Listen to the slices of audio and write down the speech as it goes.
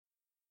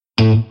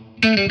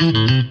Hey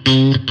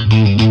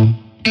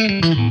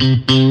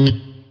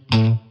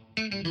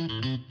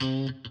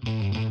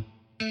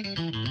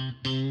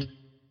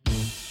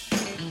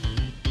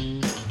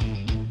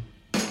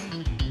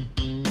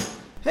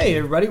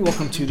everybody,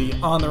 welcome to the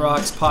On the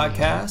Rocks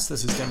podcast.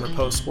 This is Denver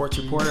Post sports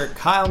reporter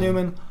Kyle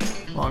Newman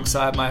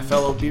alongside my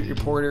fellow beat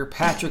reporter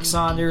Patrick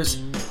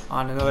Saunders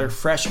on another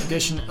fresh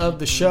edition of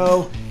the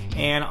show.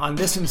 And on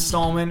this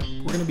installment,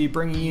 we're going to be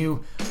bringing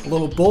you a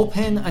little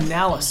bullpen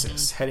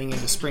analysis heading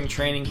into spring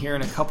training here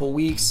in a couple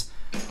weeks.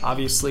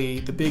 Obviously,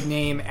 the big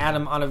name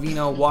Adam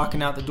Ottavino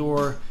walking out the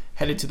door,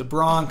 headed to the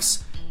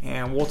Bronx,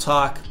 and we'll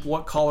talk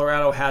what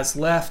Colorado has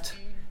left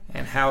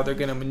and how they're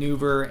going to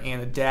maneuver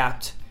and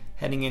adapt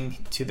heading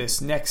into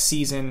this next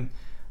season.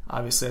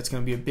 Obviously, that's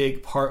going to be a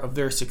big part of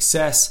their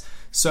success.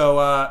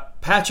 So,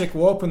 Patrick,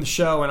 we'll open the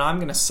show, and I'm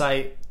going to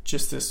cite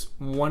just this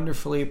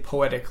wonderfully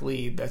poetic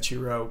lead that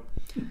you wrote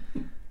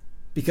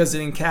because it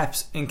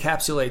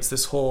encapsulates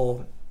this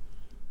whole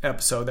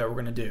episode that we're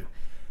going to do.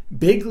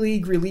 Big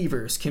league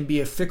relievers can be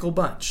a fickle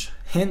bunch.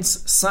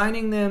 Hence,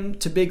 signing them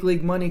to big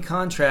league money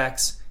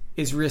contracts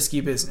is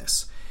risky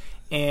business.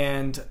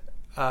 And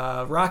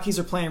Rockies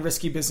are playing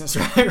risky business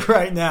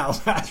right now,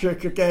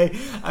 Patrick, okay?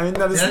 I mean,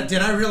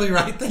 did I really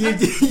write that? You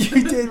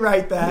did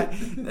write that.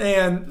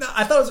 And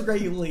I thought it was a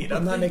great lead.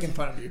 I'm not making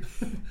fun of you.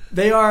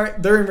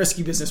 They're in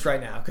risky business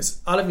right now because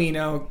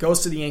Ottavino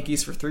goes to the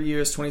Yankees for 3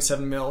 years,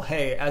 $27 million.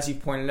 Hey, as you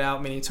pointed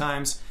out many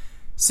times,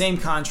 same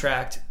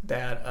contract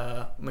that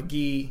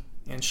McGee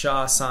and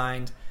Shaw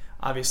signed.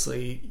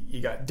 Obviously,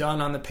 you got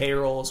Dunn on the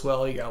payroll as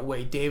well. You got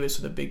Wade Davis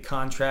with a big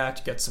contract.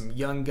 You got some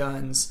young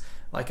guns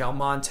like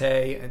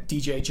Almonte and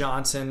DJ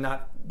Johnson,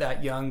 not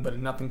that young, but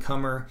an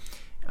up-and-comer.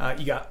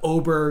 You got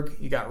Oberg.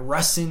 You got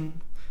Russin.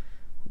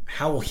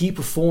 How will he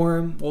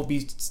perform? Will it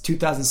be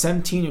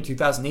 2017 or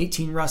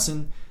 2018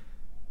 Russin?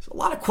 There's a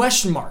lot of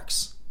question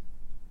marks.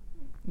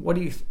 What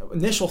do you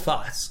initial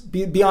thoughts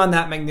beyond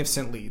that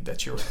magnificent lead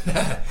that you're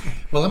in?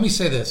 Well, let me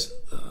say this.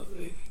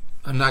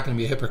 I'm not going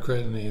to be a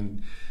hypocrite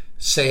and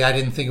say I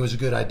didn't think it was a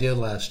good idea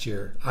last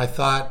year. I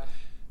thought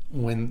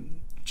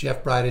when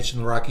Jeff Bridich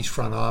and the Rockies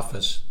front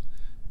office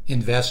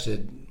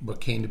invested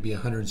what came to be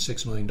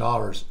 $106 million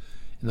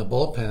in the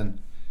bullpen,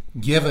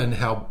 given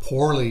how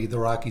poorly the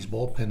Rockies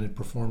bullpen had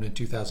performed in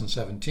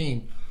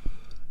 2017,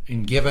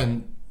 and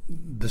given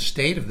the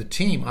state of the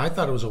team, I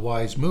thought it was a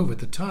wise move at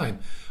the time.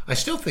 I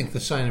still think the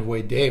signing of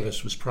Wade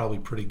Davis was probably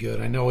pretty good.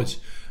 I know his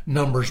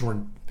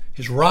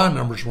raw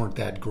numbers weren't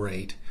that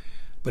great,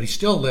 but he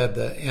still led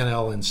the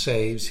NL in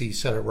saves. He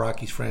set a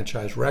Rockies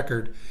franchise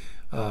record.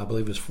 I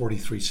believe it was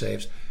 43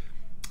 saves.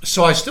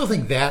 So I still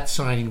think that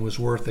signing was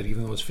worth it,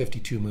 even though it was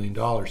 $52 million.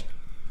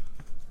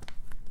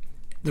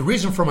 The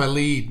reason for my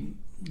lead,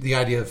 the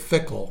idea of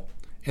fickle,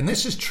 and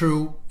this is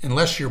true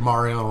unless you're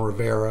Mariano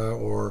Rivera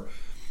or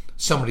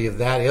somebody of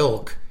that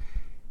ilk,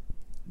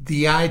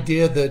 the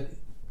idea that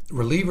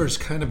relievers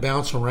kind of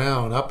bounce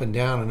around up and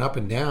down and up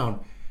and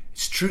down,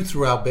 it's true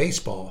throughout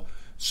baseball.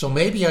 So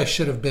maybe I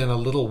should have been a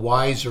little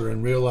wiser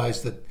and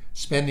realized that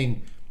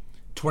spending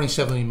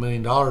 $27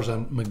 million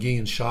on McGee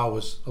and Shaw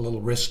was a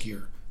little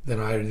riskier than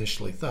I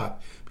initially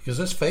thought. Because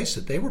let's face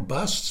it, they were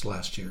busts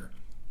last year.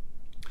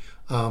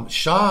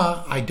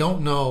 Shaw, I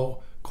don't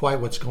know quite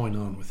what's going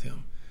on with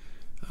him.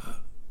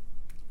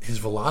 His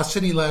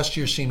velocity last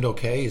year seemed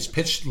okay. His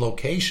pitch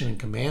location and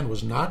command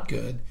was not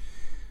good.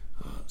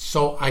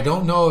 So I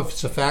don't know if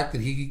it's the fact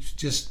that he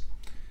just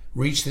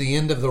reached the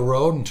end of the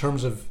road in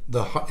terms of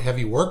the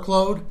heavy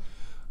workload.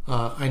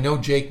 I know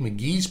Jake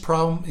McGee's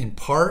problem, in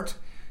part,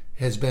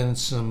 has been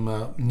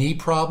some knee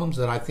problems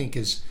that I think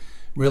has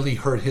really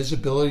hurt his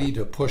ability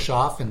to push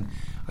off, and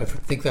I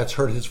think that's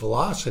hurt his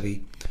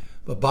velocity.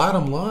 But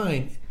bottom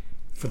line,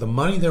 for the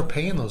money they're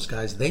paying those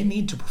guys, they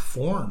need to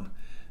perform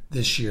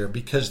this year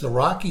because the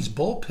Rockies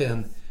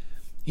bullpen,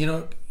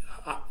 and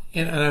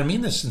I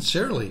mean this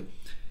sincerely,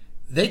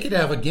 they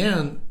have a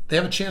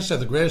chance to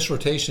have the greatest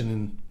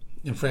rotation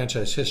in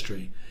franchise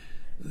history.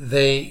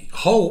 They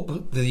hope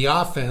that the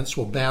offense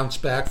will bounce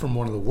back from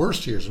one of the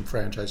worst years in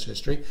franchise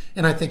history,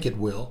 and I think it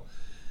will.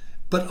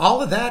 But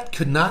all of that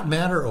could not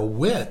matter a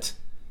whit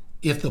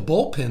if the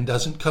bullpen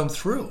doesn't come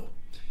through.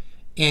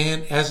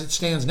 And as it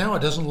stands now,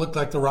 it doesn't look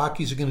like the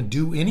Rockies are going to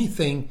do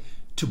anything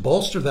to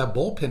bolster that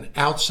bullpen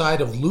outside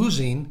of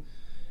losing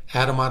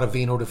Adam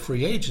Ottavino to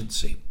free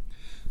agency.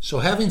 So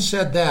having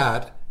said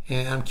that,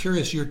 and I'm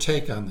curious your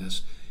take on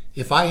this,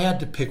 if I had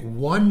to pick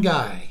one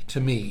guy to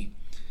me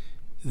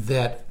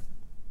that,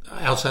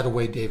 outside of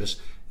Wade Davis,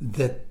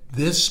 that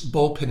this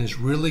bullpen is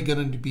really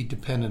going to be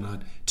dependent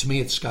on, to me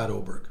it's Scott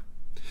Oberg.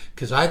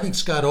 Because I think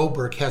Scott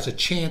Oberg has a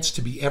chance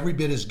to be every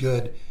bit as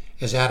good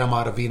as Adam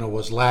Ottavino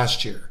was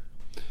last year.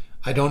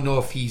 I don't know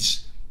if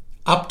he's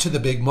up to the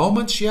big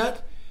moments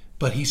yet,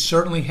 but he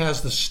certainly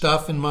has the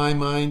stuff in my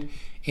mind.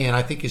 And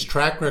I think his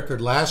track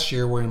record last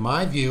year, where in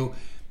my view,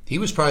 he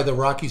was probably the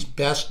Rockies'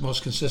 best,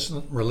 most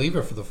consistent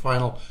reliever for the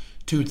final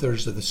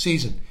two-thirds of the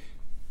season.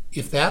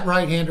 If that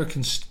right-hander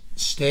can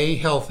stay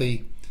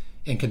healthy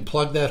and can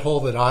plug that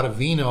hole that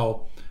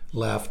Ottavino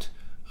left,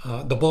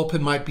 the bullpen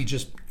might be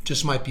just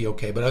just might be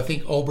okay. But I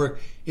think Oberg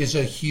is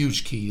a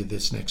huge key to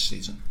this next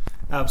season.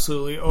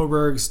 Absolutely.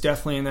 Oberg's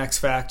definitely an X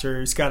factor.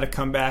 He's got to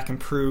come back and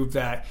prove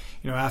that,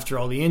 after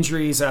all the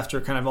injuries,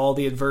 after kind of all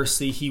the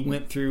adversity he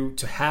went through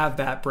to have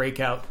that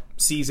breakout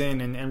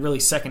season and really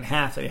second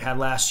half that he had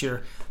last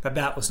year,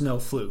 that was no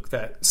fluke,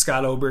 that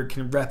Scott Oberg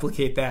can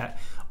replicate that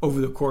over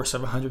the course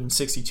of a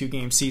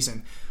 162-game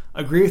season.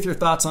 Agree with your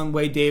thoughts on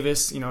Wade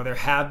Davis. There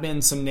have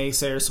been some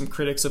naysayers, some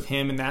critics of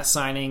him in that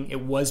signing.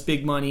 It was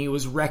big money. It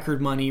was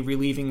record money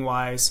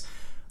relieving-wise.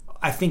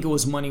 I think it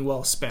was money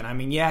well spent. I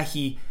mean, yeah,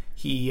 he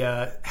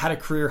had a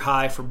career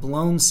high for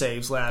blown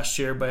saves last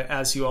year, but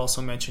as you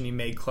also mentioned, he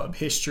made club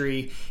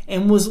history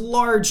and was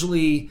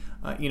largely,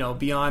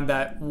 beyond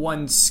that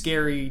one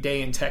scary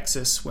day in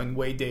Texas when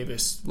Wade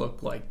Davis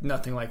looked like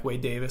nothing like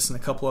Wade Davis and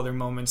a couple other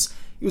moments.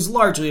 He was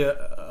largely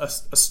a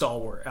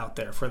stalwart out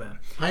there for them.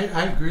 I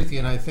agree with you,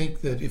 and I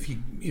think that if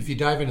you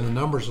dive into the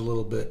numbers a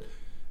little bit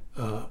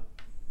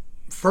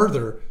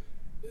further,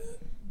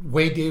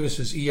 Wade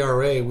Davis's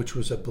ERA, which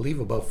was, I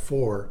believe, above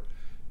 4,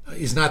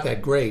 is not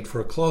that great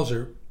for a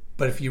closer.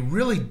 But if you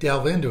really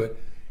delve into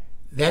it,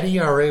 that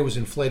ERA was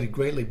inflated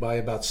greatly by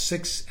about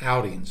 6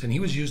 outings, and he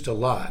was used a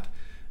lot.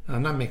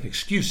 I'm not making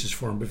excuses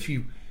for him, but if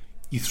you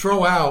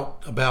throw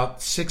out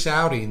about 6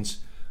 outings,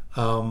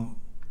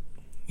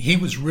 he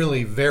was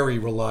really very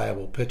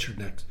reliable pitcher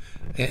next.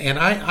 And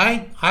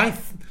I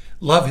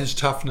love his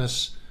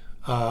toughness.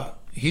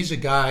 He's a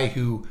guy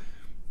who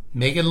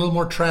may get a little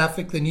more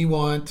traffic than you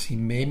want. He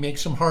may make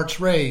some hearts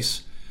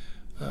race,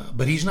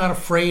 but he's not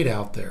afraid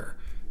out there.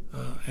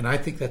 And I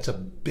think that's a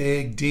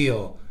big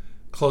deal,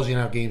 closing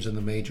out games in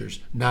the majors,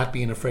 not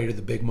being afraid of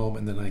the big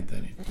moment in the 9th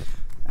inning.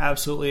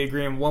 Absolutely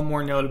agree. And one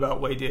more note about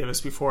Wade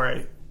Davis before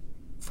I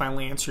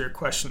finally answer your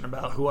question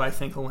about who I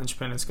think the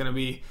linchpin is going to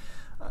be.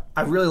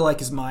 I really like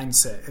his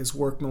mindset, his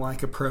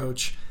workmanlike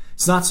approach.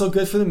 It's not so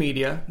good for the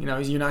media.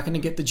 You're not going to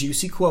get the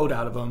juicy quote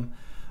out of him.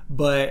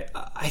 But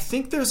I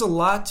think there's a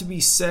lot to be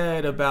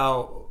said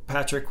about,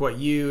 Patrick, what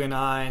you and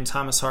I and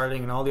Thomas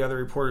Harding and all the other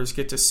reporters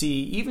get to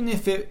see, even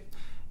if it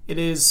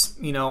is,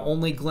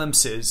 only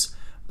glimpses.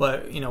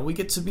 But, we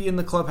get to be in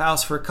the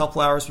clubhouse for a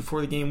couple hours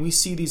before the game. We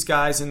see these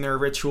guys in their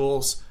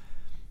rituals.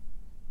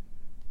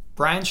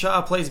 Brian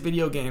Shaw plays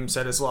video games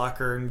at his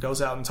locker and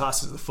goes out and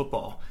tosses the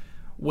football.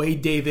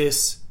 Wade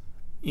Davis,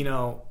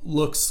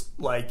 looks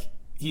like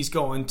he's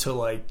going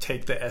to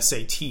take the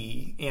SAT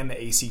and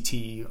the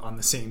ACT on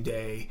the same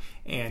day,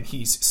 and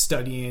he's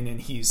studying,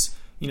 and he's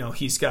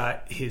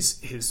got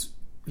he's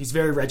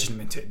very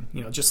regimented,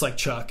 just like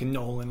Chuck and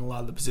Nolan and a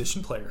lot of the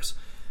position players.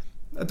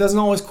 That doesn't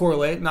always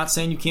correlate. I'm not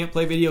saying you can't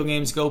play video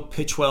games, go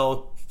pitch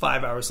well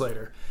 5 hours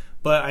later,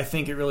 but I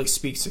think it really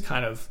speaks to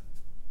kind of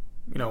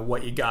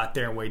what you got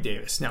there in Wade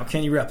Davis. Now,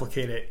 can you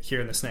replicate it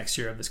here in this next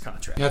year of his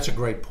contract? That's a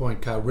great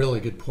point, Kyle. Really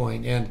good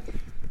point. And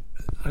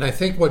I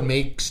think what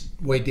makes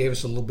Wade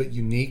Davis a little bit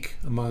unique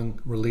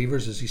among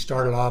relievers is he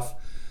started off,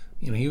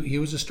 he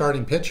was a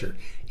starting pitcher,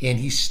 and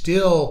he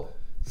still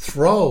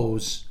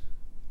throws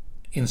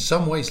in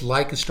some ways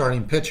like a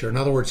starting pitcher. In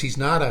other words, he's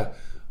not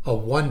a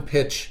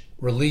one-pitch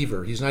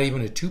reliever. He's not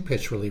even a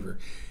two-pitch reliever.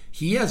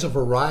 He has a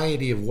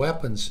variety of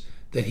weapons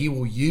that he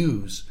will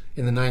use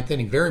in the 9th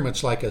inning, very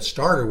much like a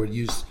starter would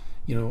use,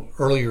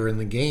 earlier in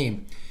the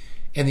game.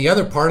 And the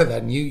other part of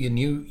that, and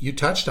you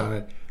touched on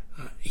it,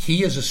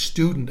 he is a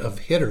student of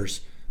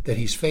hitters that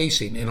he's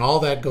facing, and all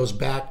that goes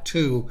back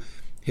to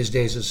his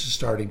days as a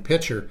starting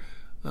pitcher.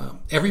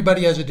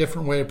 Everybody has a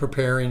different way of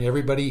preparing.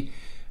 Everybody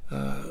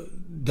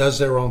does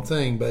their own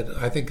thing, but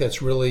I think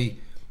that's really,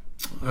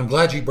 I'm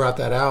glad you brought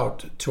that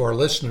out to our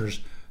listeners,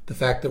 the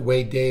fact that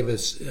Wade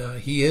Davis,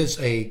 he is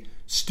a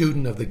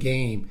student of the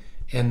game.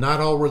 And not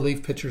all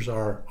relief pitchers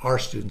are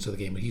students of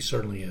the game, but he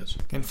certainly is.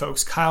 Again,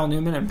 folks, Kyle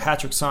Newman and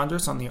Patrick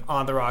Saunders on the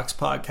On the Rocks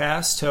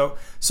podcast.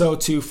 So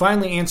to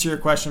finally answer your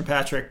question,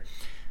 Patrick,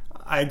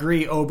 I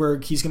agree,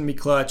 Oberg, he's going to be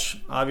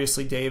clutch.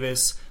 Obviously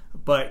Davis.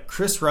 But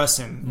Chris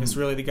Russin is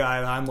really the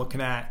guy that I'm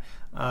looking at,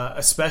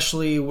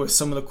 especially with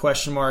some of the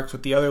question marks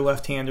with the other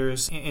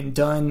left-handers in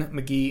Dunn,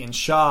 McGee, and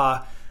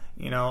Shaw.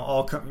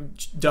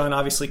 Dunn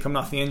obviously coming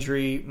off the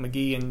injury,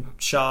 McGee and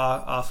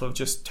Shaw off of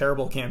just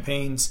terrible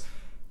campaigns.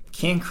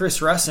 Can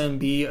Chris Russin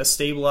be a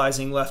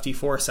stabilizing lefty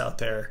force out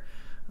there?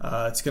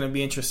 It's going to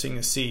be interesting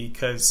to see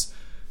because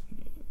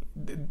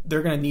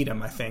they're going to need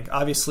him, I think.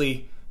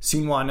 Obviously,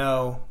 Soon-Hwa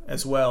No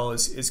as well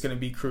is going to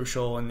be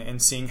crucial, and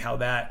seeing how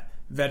that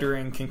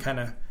veteran can kind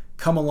of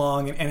come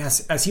along and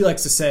as he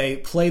likes to say,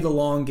 play the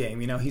long game.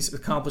 He's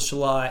accomplished a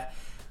lot.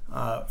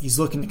 He's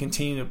looking to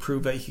continue to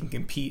prove that he can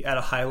compete at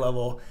a high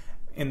level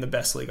in the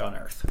best league on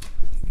earth.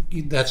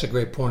 That's a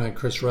great point on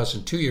Chris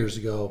Russin. 2 years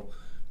ago,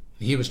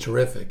 he was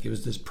terrific. It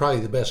was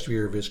probably the best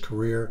year of his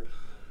career,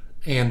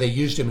 and they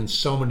used him in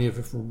so many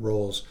different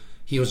roles.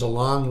 He was a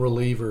long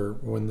reliever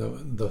when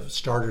the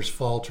starters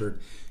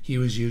faltered. He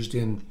was used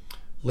in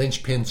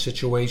linchpin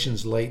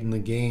situations late in the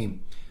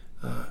game.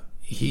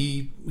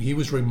 He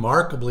was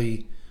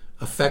remarkably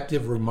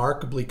effective,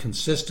 remarkably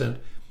consistent.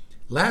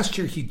 Last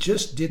year, he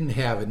just didn't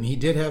have it, and he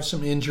did have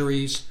some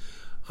injuries.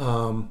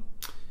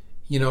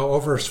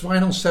 over his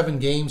final 7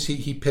 games,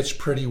 he pitched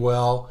pretty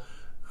well.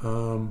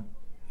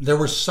 There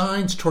were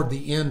signs toward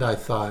the end, I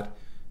thought,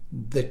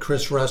 that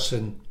Chris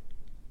Russin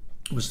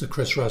was the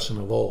Chris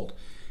Russin of old.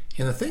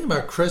 And the thing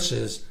about Chris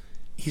is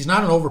he's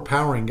not an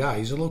overpowering guy.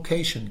 He's a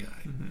location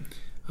guy.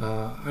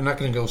 Mm-hmm. I'm not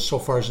going to go so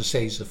far as to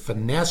say he's a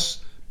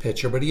finesse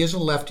pitcher, but he is a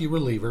lefty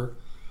reliever.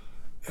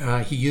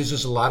 He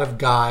uses a lot of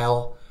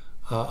guile,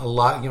 he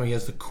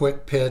has the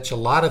quick pitch, a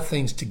lot of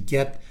things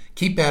to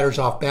keep batters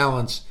off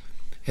balance,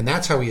 and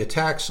that's how he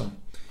attacks them.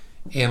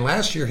 And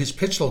last year, his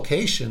pitch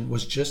location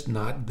was just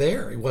not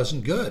there. It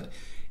wasn't good,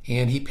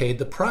 and he paid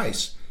the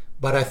price.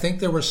 But I think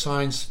there were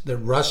signs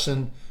that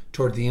Russin,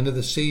 toward the end of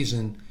the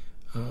season,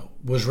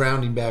 was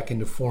rounding back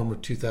into form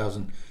of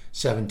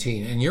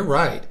 2017. And you're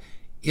right.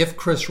 If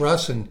Chris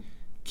Russin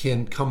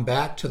can come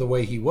back to the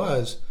way he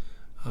was,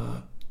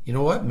 you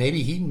know what?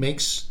 Maybe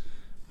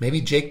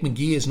Jake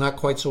McGee is not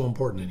quite so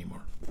important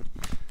anymore.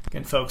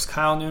 Again, folks,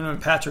 Kyle Newman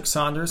and Patrick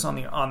Saunders on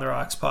the On the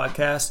Rocks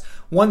podcast.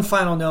 One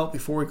final note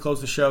before we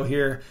close the show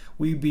here.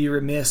 We'd be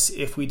remiss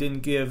if we didn't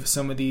give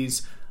some of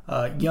these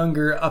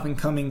younger,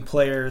 up-and-coming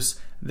players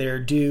their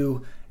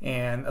due.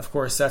 And, of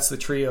course, that's the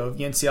trio of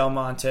Yency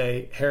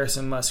Almonte,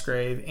 Harrison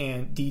Musgrave,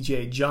 and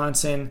DJ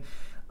Johnson.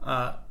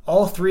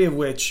 All three of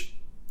which,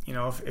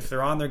 if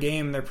they're on their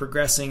game, they're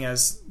progressing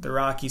as the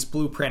Rockies'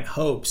 blueprint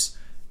hopes,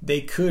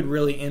 they could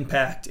really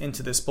impact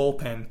into this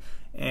bullpen.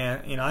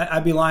 And,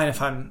 I'd be lying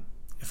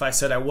if I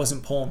said I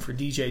wasn't pulling for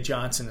DJ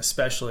Johnson,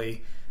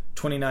 especially.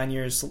 29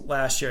 years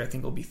last year, I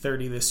think he'll be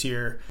 30 this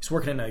year. He's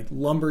working in a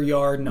lumber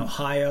yard in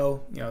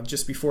Ohio,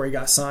 just before he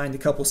got signed a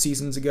couple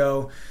seasons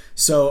ago.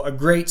 So a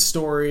great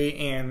story,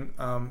 and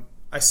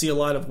I see a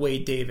lot of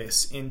Wade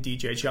Davis in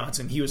DJ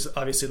Johnson. He was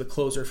obviously the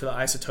closer for the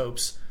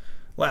Isotopes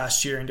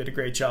last year and did a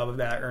great job of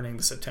that, earning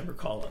the September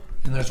call-up.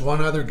 And there's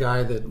one other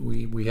guy that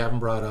we haven't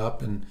brought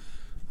up, and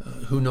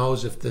who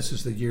knows if this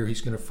is the year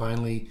he's going to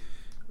finally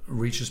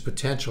reach his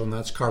potential, and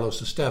that's Carlos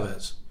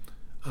Estevez.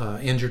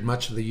 Injured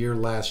much of the year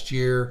last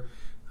year,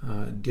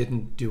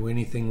 didn't do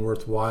anything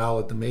worthwhile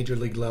at the major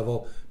league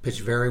level,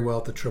 pitched very well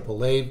at the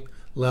AAA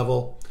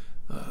level.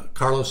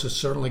 Carlos has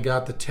certainly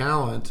got the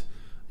talent,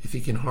 if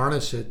he can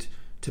harness it,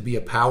 to be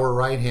a power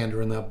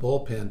right-hander in that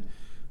bullpen.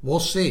 We'll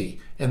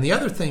see. And the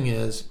other thing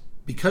is,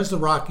 because the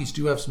Rockies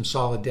do have some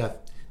solid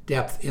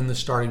depth in the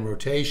starting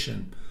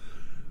rotation,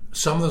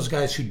 some of those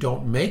guys who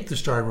don't make the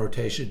starting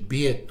rotation,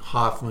 be it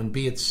Hoffman,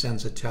 be it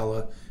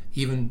Senzatella,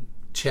 even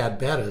Chad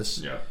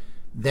Bettis,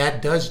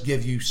 that does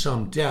give you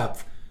some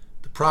depth.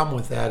 The problem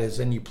with that is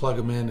then you plug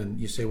them in and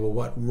you say, well,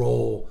 what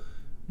role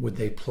would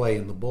they play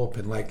in the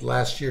bullpen? Like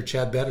last year,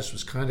 Chad Bettis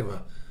was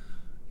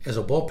as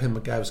a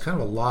bullpen guy, was kind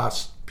of a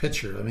lost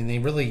pitcher. I mean, they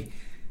really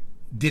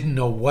didn't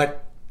know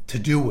what to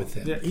do with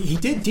him. Yeah, he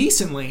did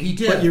decently. He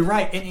did. But you're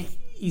right. And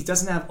he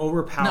doesn't have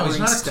overpowering stuff.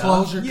 No, he's not a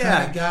closer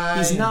kind of guy.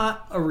 He's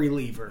not a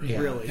reliever,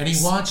 really. And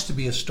he wants to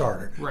be a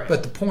starter. Right.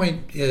 But the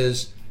point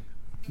is,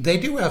 they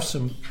do have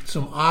some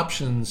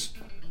options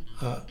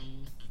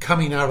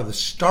coming out of the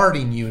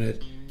starting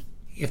unit.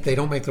 If they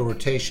don't make the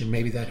rotation,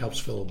 maybe that helps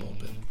fill a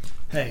bullpen.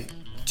 Hey,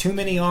 too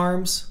many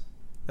arms,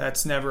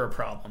 that's never a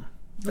problem.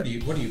 What are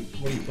you,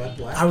 Bud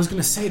Black? I was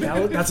going to say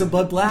that's a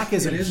Bud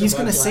Blackism. He's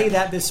going to say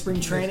that this spring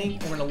training.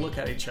 We're going to look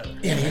at each other.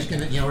 And he's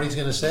going to, you know what he's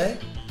going to say?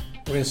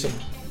 We're going to say,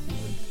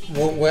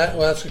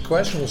 we'll ask a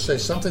question. We'll say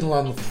something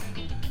along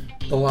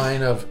the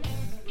line of,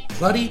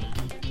 buddy,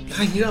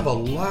 you have a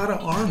lot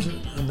of arms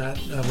on that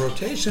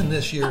rotation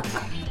this year,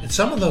 and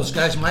some of those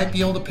guys might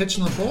be able to pitch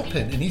in the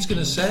bullpen. And he's going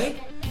to say,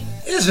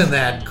 isn't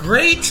that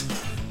great?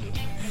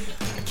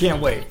 I can't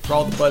wait for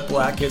all the Bud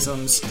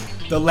Blackisms,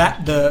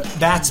 the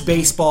that's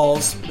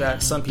baseballs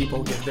that some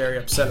people get very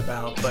upset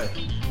about, but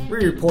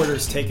we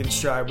reporters take in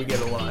stride. We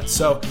get a lot.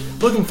 So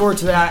looking forward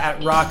to that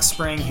at Rock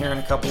Spring here in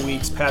a couple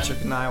weeks.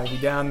 Patrick and I will be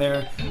down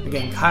there.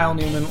 Again, Kyle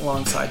Newman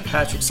alongside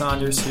Patrick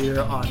Saunders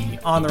here on the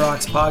On the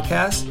Rocks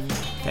podcast.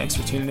 Thanks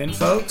for tuning in,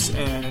 folks,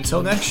 and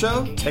until next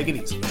show, take it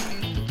easy.